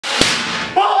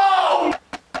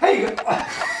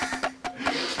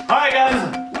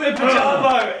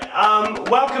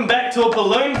Welcome back to a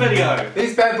balloon video.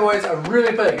 These bad boys are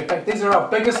really big. In fact, these are our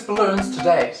biggest balloons to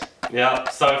date. Yeah,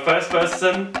 so first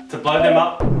person to blow them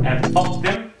up and pop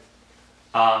them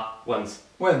wins.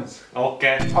 Wins.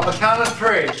 Okay. On the count of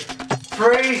three.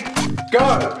 3,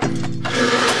 go!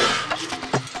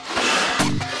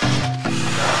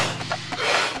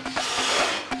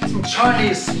 Some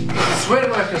Chinese sweat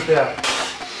workers there.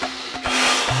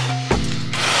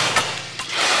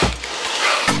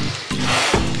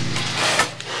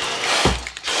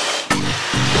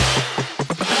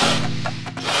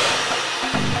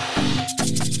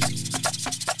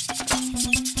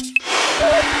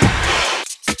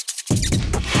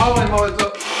 Holy moly,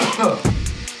 look.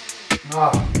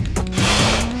 Oh.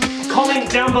 Comment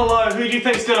down below who do you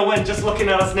think's gonna win just looking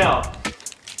at us now.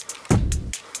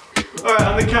 Alright,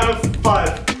 on the count of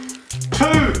 5. 2!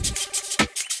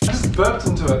 I just burped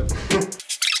into it.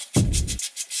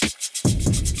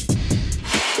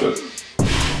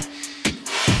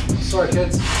 Sorry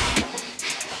kids.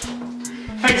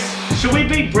 Hey, should we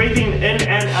be breathing in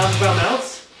and out of our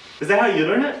mouths? Is that how you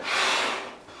learn it?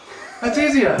 That's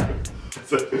easier.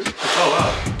 Oh wow.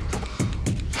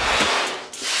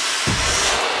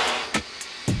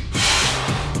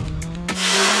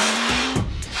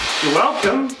 You're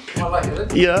welcome. I like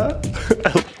it. Yeah.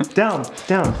 Down,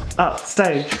 up,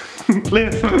 stay,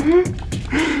 left.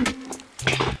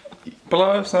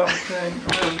 Blow something.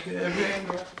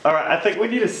 Alright, I think we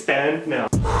need to stand now.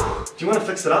 Do you want to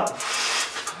fix it up?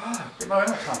 No, we don't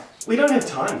have time. We don't have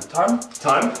time.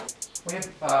 Time? We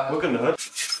have, We're gonna hurt.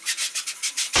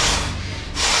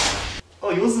 Oh,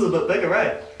 yours is a bit bigger,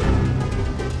 right?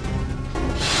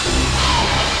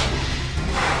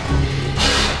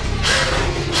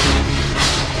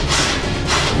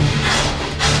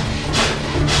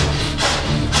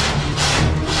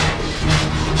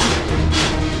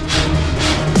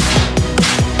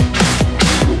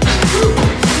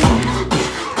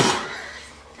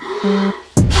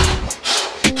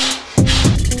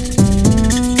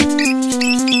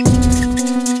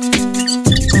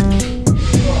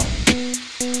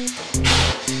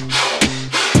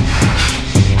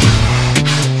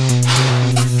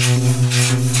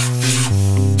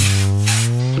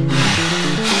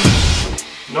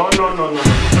 No. I'm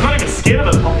not even scared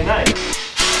of it popping, eh?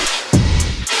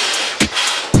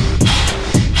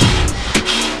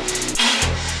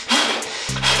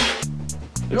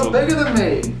 You're bigger than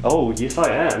me. Oh, yes I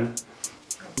am.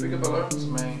 Bigger balloons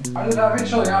than me. I've been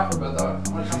chilling out for a bit though. I'm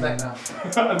gonna come back now.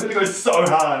 I'm gonna go so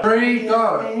hard. 3,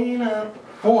 go.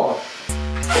 4.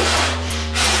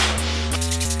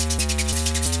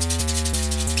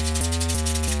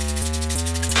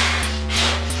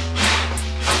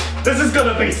 This is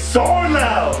gonna be so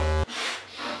loud!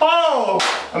 Oh!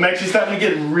 I'm actually starting to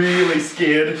get really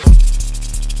scared.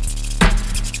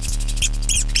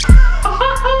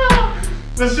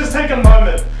 Let's just take a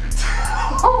moment.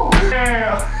 Oh,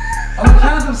 yeah. On the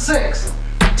count of 6,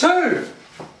 2.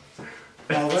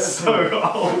 It's so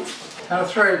old. Count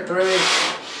of 3, 3,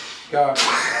 go.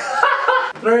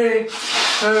 3, 2,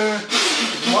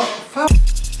 what the fuck?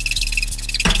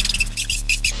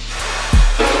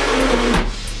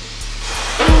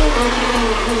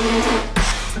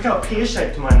 Look how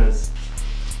pear-shaped mine is.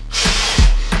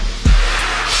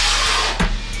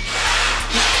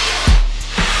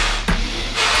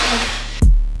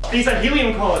 These are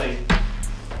helium quality.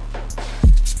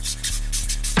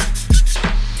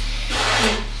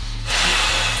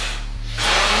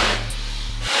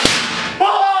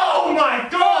 Oh my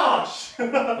gosh!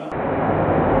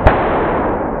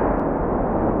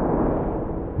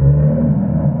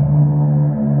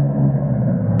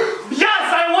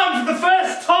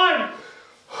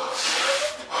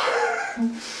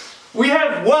 We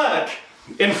have work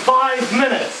in 5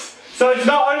 minutes. So it's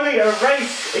not only a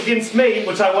race against me,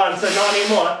 which I won, so not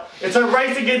anymore. It's a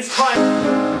race against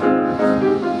time.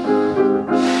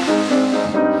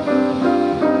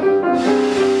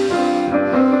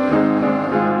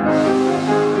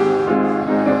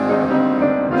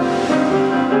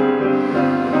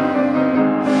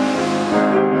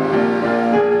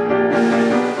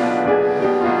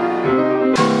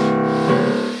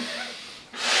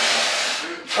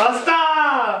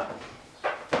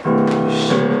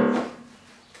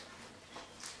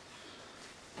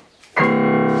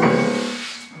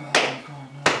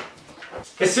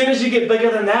 As soon as you get bigger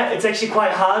than that, it's actually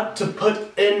quite hard to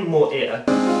put in more air.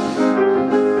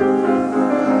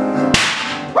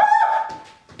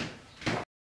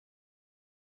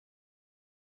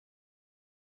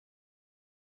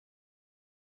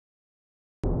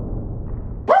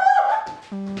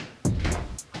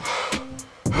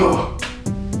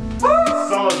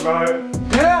 Solid, bro.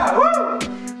 Yeah! Woo!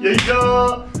 There you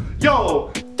go.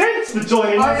 Yo, thanks for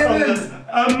joining us on this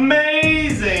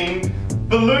amazing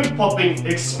balloon popping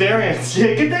experience.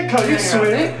 Yeah, get that coat. Are you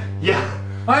sweaty? Yeah.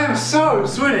 I am so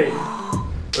sweaty.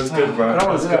 It was good, bro. That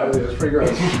was good. It was pretty gross.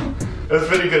 It was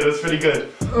pretty good. It was pretty good.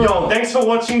 Yo, thanks for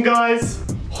watching, guys.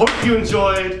 Hope you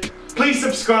enjoyed. Please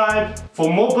subscribe for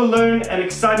more balloon and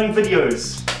exciting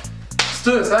videos. Let's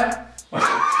do this, eh?